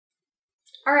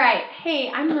All right, hey,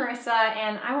 I'm Marissa,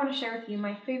 and I want to share with you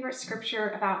my favorite scripture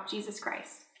about Jesus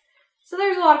Christ. So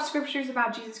there's a lot of scriptures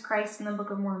about Jesus Christ in the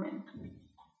Book of Mormon.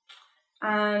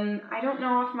 I don't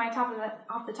know off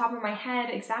the top of my head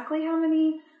exactly how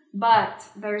many, but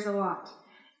there's a lot.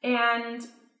 And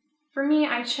for me,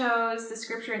 I chose the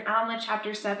scripture in Alma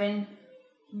chapter 7,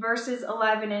 verses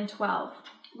 11 and 12,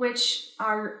 which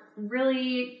are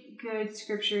really good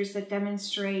scriptures that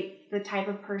demonstrate the type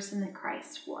of person that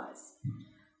Christ was.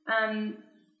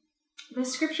 The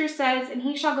scripture says, "And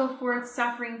he shall go forth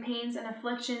suffering pains and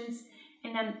afflictions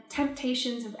and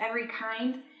temptations of every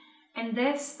kind, and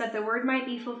this, that the word might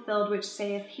be fulfilled, which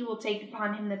saith, he will take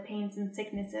upon him the pains and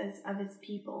sicknesses of his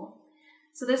people."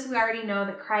 So this we already know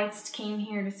that Christ came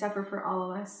here to suffer for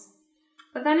all of us.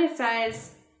 But then it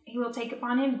says, "He will take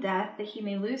upon him death, that he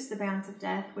may loose the bands of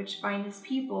death, which bind his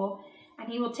people, and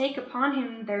he will take upon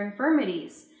him their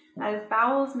infirmities, that his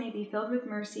bowels may be filled with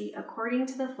mercy, according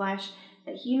to the flesh,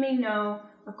 that he may know,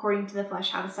 according to the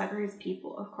flesh, how to succor his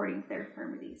people, according to their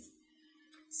infirmities."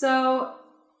 So,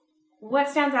 what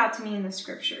stands out to me in the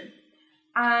scripture?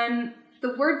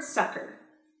 The word succor.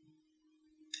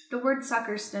 The word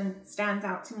succor stands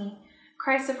out to me.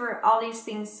 Christ suffered all these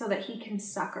things so that he can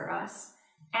succor us.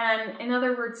 And in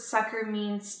other words, succor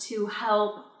means to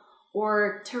help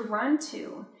or to run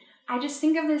to. I just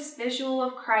think of this visual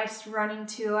of Christ running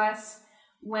to us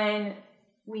when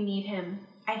we need him.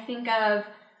 I think of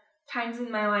times in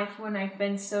my life when I've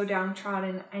been so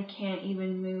downtrodden I can't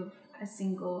even move a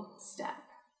single step.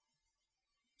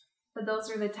 But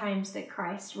those are the times that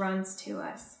Christ runs to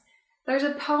us. There's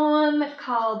a poem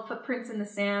called Footprints in the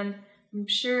Sand. I'm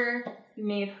sure you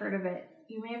may have heard of it.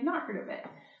 You may have not heard of it.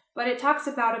 But it talks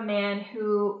about a man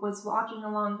who was walking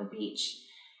along the beach,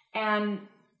 and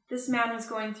this man was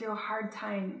going through a hard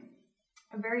time,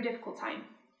 a very difficult time.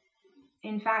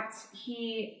 In fact,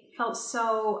 he felt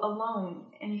so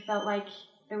alone, and he felt like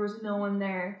there was no one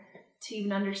there to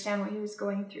even understand what he was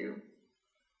going through.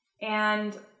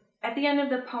 And at the end of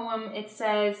the poem, it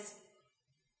says,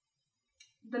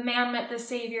 the man met the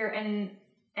Savior, and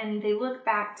they look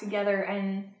back together,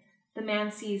 and the man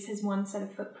sees his one set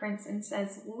of footprints and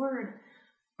says, "Lord,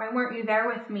 why weren't you there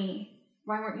with me?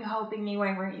 Why weren't you helping me?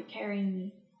 Why weren't you carrying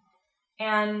me?"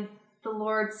 And the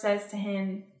Lord says to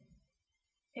him,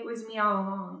 "It was me all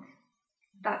along.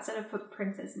 That set of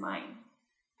footprints is mine.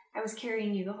 I was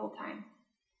carrying you the whole time."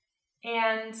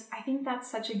 And I think that's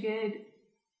such a good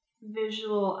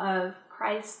visual of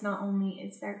Christ not only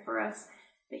is there for us,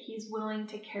 but he's willing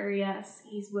to carry us.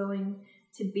 He's willing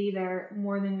to be there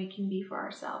more than we can be for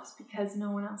ourselves, because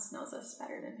no one else knows us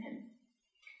better than him.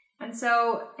 And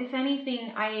so, if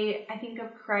anything, I think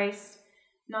of Christ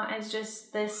not as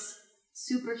just this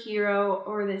superhero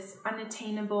or this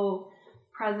unattainable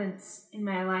presence in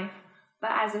my life,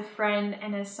 but as a friend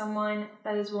and as someone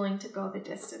that is willing to go the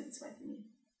distance with me.